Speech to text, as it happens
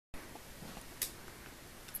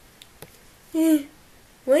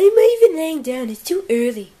Why am I even laying down? It's too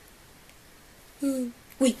early.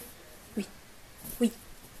 Wait.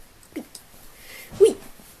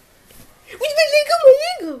 Where's my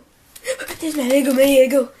Lego? There's my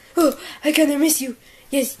Lego. Oh, I kinda miss you.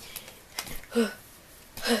 Yes. But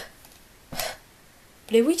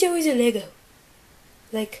I wish I was a Lego.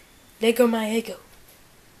 Like, Lego my ego.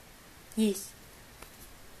 Yes.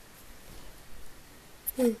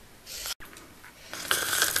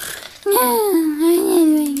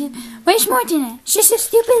 Where's Morten at? It's just a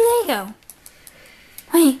stupid Lego.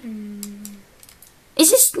 Wait.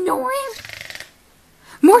 Is it snoring?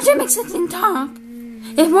 Morten makes that thing talk.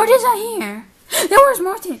 If Morten's not here, then where's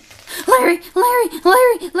Morten? Larry.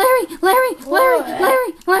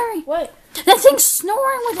 What? That thing's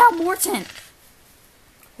snoring without Morten.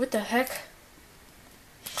 What the heck?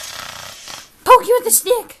 Poke you with the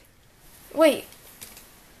stick. Wait.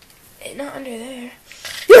 It's not under there.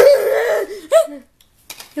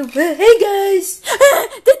 Hey guys!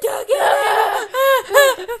 The dog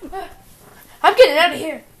I'm getting out of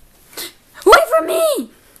here. Wait for me!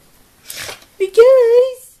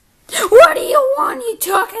 Because... What do you want, you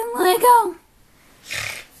talking Lego?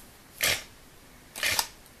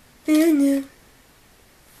 I don't know.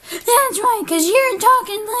 That's right, because you're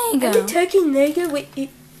talking Lego. I'm talking Lego? Wait.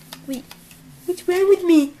 What's wrong with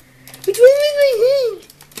me? What's wrong with my hand?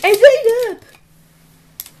 I light up.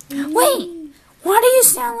 Wait, why do you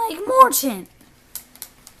sound like Morten?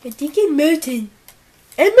 I think I'm Morten.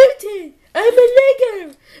 I'm Morten. I'm a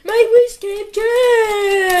Lego. My wish came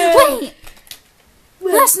true. Wait.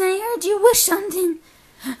 What? Last night I heard you wish something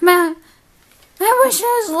about... I wish I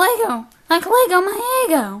was Lego. Like Lego my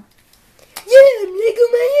ego. Yeah, I'm Lego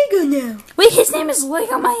my ego now. Wait, his name is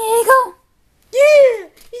Lego my ego? Yeah,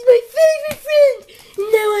 he's my favorite friend. And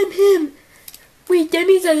now I'm him. Wait, that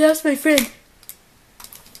means I lost my friend.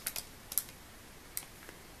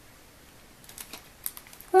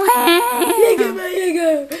 Lego my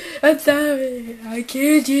ego. I'm sorry. I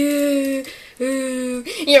killed you. I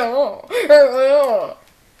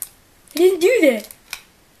didn't do that.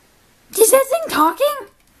 Is that thing talking?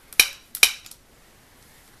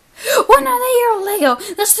 Well, now that you're a Lego,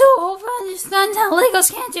 that's too old for this fun how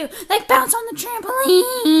Legos can't do. Like bounce on the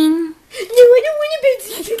trampoline. No, I don't want to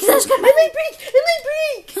bounce. That's good. I might break.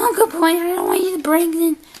 Oh, good point. I don't want you to break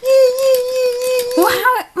then. Yeah.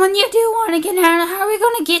 Well, when you do want to get out, how are we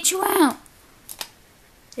going to get you out?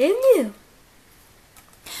 I don't know.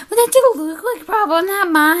 Well, that did look like a problem, not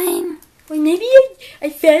mine. Well, maybe I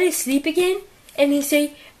fell asleep again, and they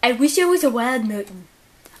say, I wish I was a wild Morten.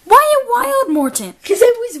 Why a wild Morten? Because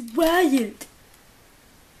I was wild.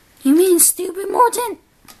 You mean stupid Morten?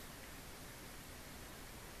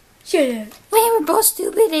 Shut up. Wait, we're both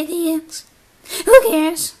stupid idiots. Who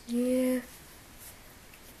cares? Yeah.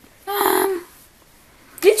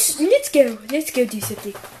 Let's go. Let's go do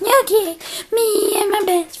something. Okay, me and my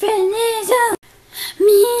best friend is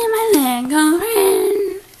me and my Lego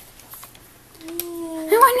friend.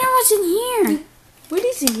 I wonder what's in here. What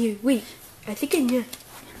is in here? Wait, I think I know.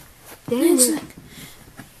 It's like...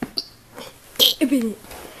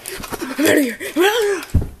 I'm out of here.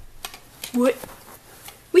 What?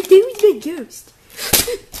 Wait, that was my ghost.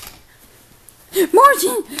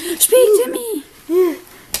 Morten, speak to me.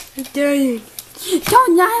 I'm dying.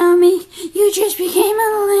 Don't die on me. You just became a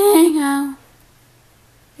Lego.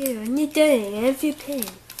 Yeah, I'm not dying. I feel pain.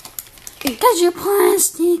 Because you're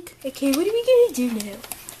plastic. Okay, what are we gonna do now?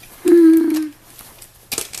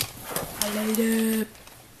 I light up.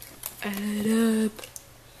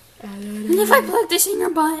 And if I plug this in your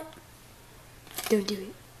butt? Don't do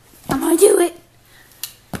it. I'm gonna do it.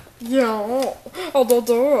 Yeah, I'll do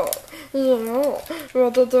it. Yeah, I'll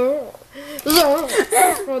do it. Yeah,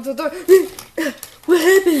 I'll do it. What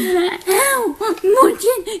happened? Ow!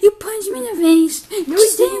 Morten, you punched me in the face. No,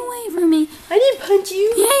 Stay away from me. I didn't punch you.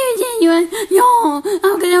 Yeah, you did. You went, no,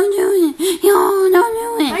 okay, don't do it. No, don't do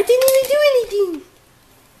it. I didn't even do anything.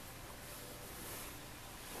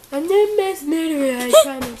 I'm not a mass murderer, I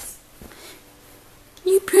promise.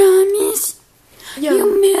 You promise? Yeah. You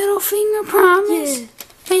middle finger promise? Yeah.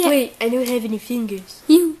 Wait, Wait, I don't have any fingers.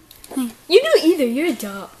 You don't either. You're a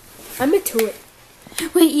doll. I'm a toy.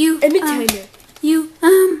 Wait, you. I'm a timer.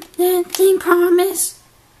 That thing promise?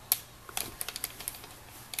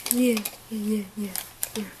 Yeah.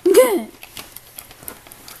 Good.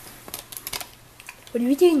 What are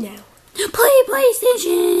we doing now? Play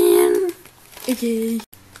PlayStation. Okay.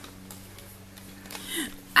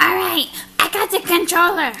 Alright, I got the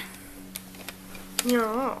controller.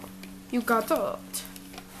 Yeah, you got that.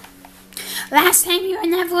 Last time you were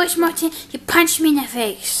in that voice, Morten, you punched me in the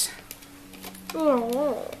face.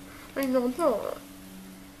 Oh, I don't know.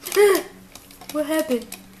 What happened?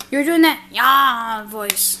 You're doing that yeah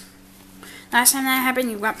voice. Last time that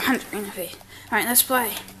happened, you got punched in the face. Alright, let's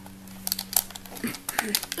play.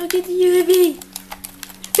 I'll get the UAV.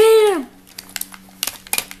 Bam!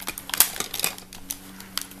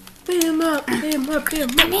 Bam up, bam up, bam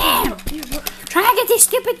up. Bam! Try to get these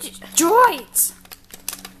stupid droids.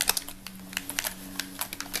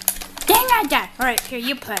 Dang, I died. Alright, here,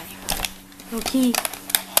 you play. Okay.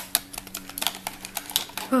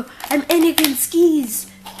 Oh, I'm Anakin Skis.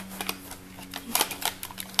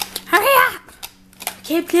 Hurry up!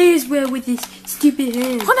 Can't play as well with this stupid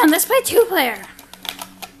hand. Hold on, let's play 2-player.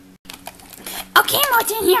 Okay,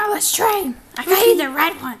 Morten, here, let's try. I got you the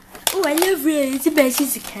red one. Oh, I love red. It's the best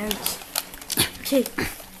as a couch. Okay.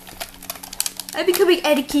 I'm becoming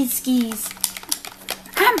Anakin Skis.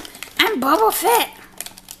 I'm Boba Fett.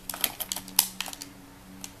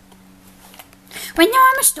 Wait, no,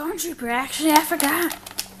 I'm a stormtrooper. Actually, I forgot.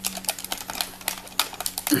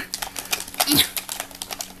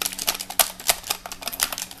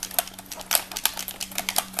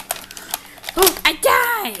 Oh, I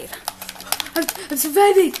died. I'm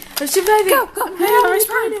surviving. I'm surviving. Go.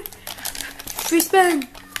 Respawn. Respawn.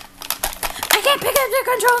 I can't pick up the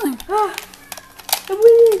controller. Oh, I'm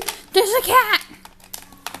winning. There's a cat.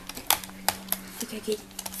 I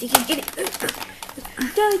think I get it.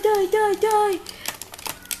 Die. Die.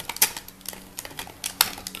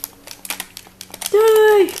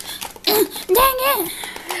 Dang it.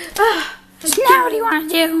 So now what do you want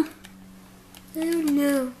to do? I don't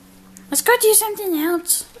know. Let's go do something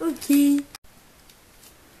else. Okay.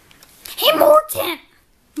 Hey, Morten.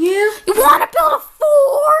 Yeah? You want to build a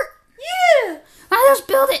fort? Yeah. Let's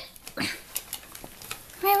build it.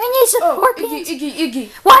 Man, we need some fort pins. Iggy.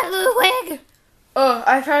 What, Ludwig? Oh,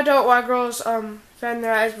 I found out why girls fan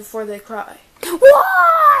their eyes before they cry.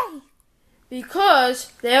 Why?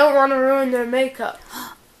 Because they don't want to ruin their makeup.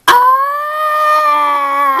 Oh,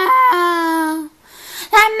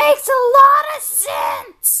 that makes a lot of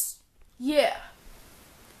sense. Yeah.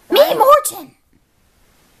 Me, Morten.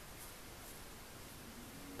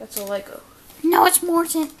 That's a Lego. No, it's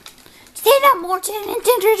Morten. Stand up, Morten, and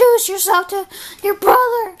introduce yourself to your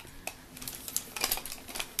brother.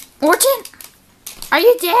 Morten, are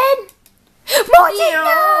you dead? Morten,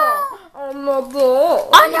 no! I'm not dead. Oh,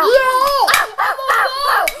 no!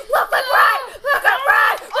 Oh, look, run!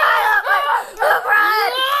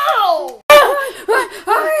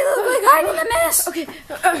 Hurry, look, hide in the mess. Okay.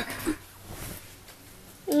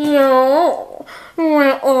 No.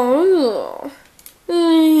 Where are you?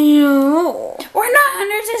 No. We're not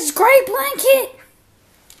under this gray blanket.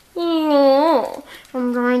 No.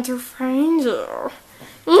 I'm going to find you.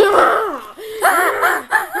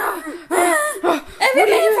 Every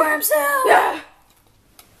man for himself.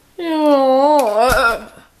 No.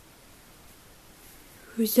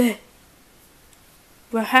 Who's that?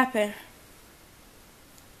 What happened?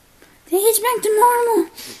 I think it's back to normal.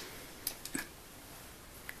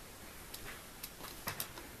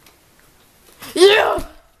 Yeah.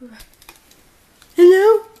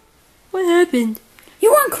 Hello? What happened?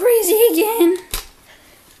 You went crazy again.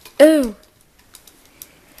 Oh.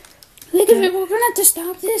 We're gonna have to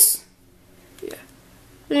stop this.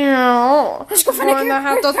 Yeah. Let's go find a I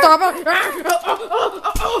have to stop it.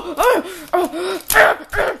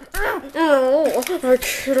 I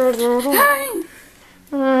can't. Hurry.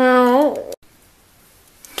 No.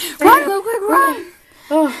 Run, Ludwig, run.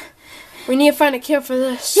 Oh, we need to find a cure for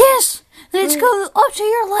this. Yes. Let's go up to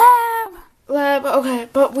your lab. Okay,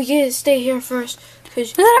 but we gotta stay here first. We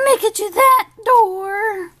gotta make it to that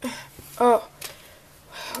door.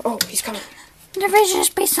 Oh, he's coming. There may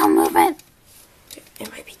just be some movement. It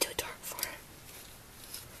might be too dark for him.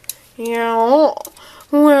 Yeah,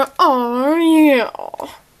 where are you?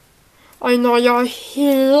 I know you're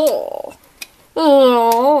here.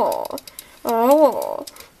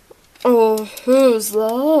 Who's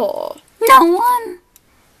that? No one.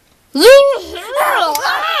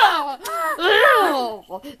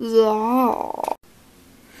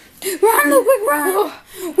 Run, Ludwig, run.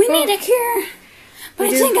 We need a cure. But I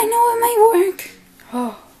think I know it might work.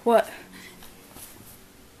 Oh, what?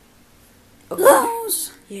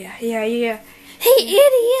 Those. Yeah. Hey,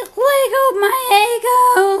 idiot, Lego my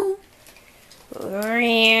ego.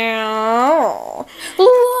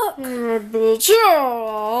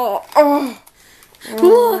 Look.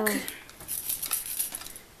 Look.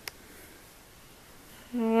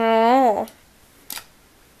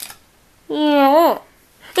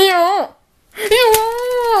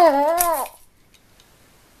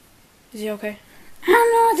 Is he okay? I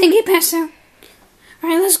don't know, I think he passed out.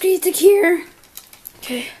 Alright, let's get the cure.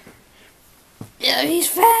 Okay. Yeah, he's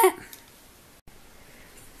fat.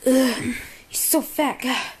 Ugh, he's so fat.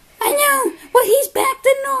 God. I know, but he's back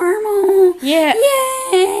to normal. Yeah.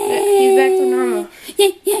 Yay! He's back to normal.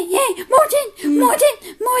 Yay! Morten!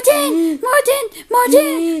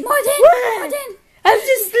 I'm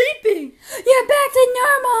just sleeping. You're back to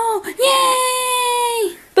normal.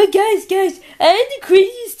 Yay! But guys, I had the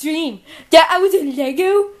craziest dream that I was a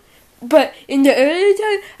Lego. But in the earlier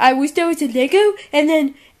time, I wished I was a Lego,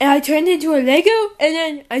 and I turned into a Lego, and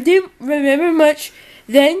then I didn't remember much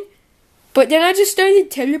then. But then I just started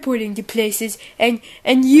teleporting to places, and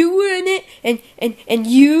you were in it, and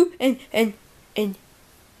you, and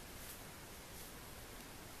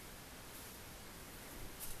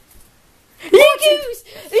Legos!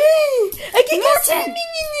 I can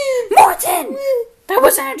Morten! That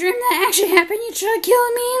wasn't a dream that actually happened. You tried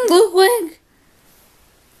killing me in Blue Leg.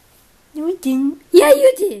 No, I didn't. Yeah,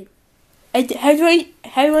 you did. How do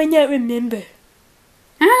I not remember?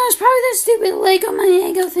 I don't know, it's probably that stupid Lego my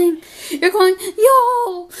ego thing. You're going,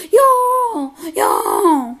 yo.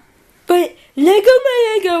 But Lego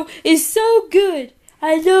My Ego is so good.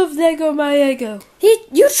 I love Lego My Ego.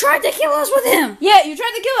 You tried to kill us with him. Yeah, you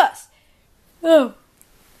tried to kill us. Oh.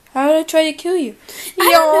 How did I try to kill you?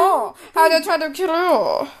 I don't know. How did I try to kill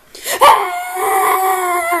you?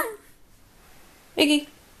 Ah! Iggy.